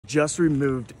just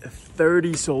removed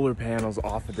 30 solar panels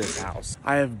off of this house.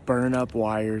 I have burn up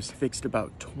wires, fixed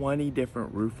about 20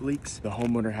 different roof leaks. The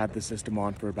homeowner had the system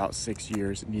on for about 6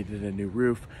 years, needed a new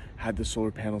roof, had the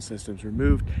solar panel systems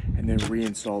removed, and then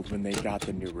reinstalled when they got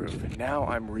the new roof. Now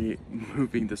I'm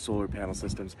removing the solar panel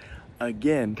systems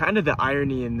again. Kind of the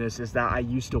irony in this is that I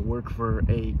used to work for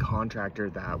a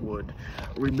contractor that would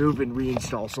remove and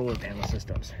reinstall solar panel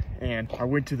systems. And I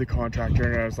went to the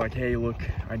contractor and I was like, hey, look,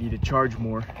 I need to charge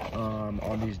more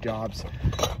on these jobs.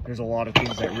 There's a lot of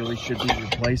things that really should be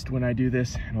replaced when I do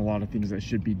this, and a lot of things that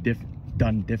should be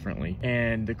done differently.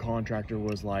 And the contractor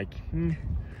was like,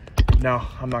 no,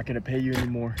 I'm not gonna pay you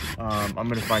anymore. I'm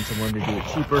gonna find someone to do it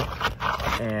cheaper,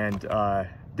 and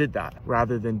did that.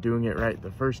 Rather than doing it right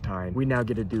the first time, we now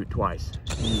get to do it twice.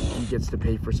 He gets to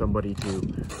pay for somebody to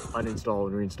uninstall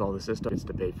and reinstall the system. Gets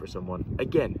to pay for someone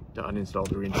again to uninstall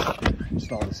and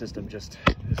reinstall the system. Just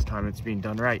this time it's being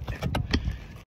done right.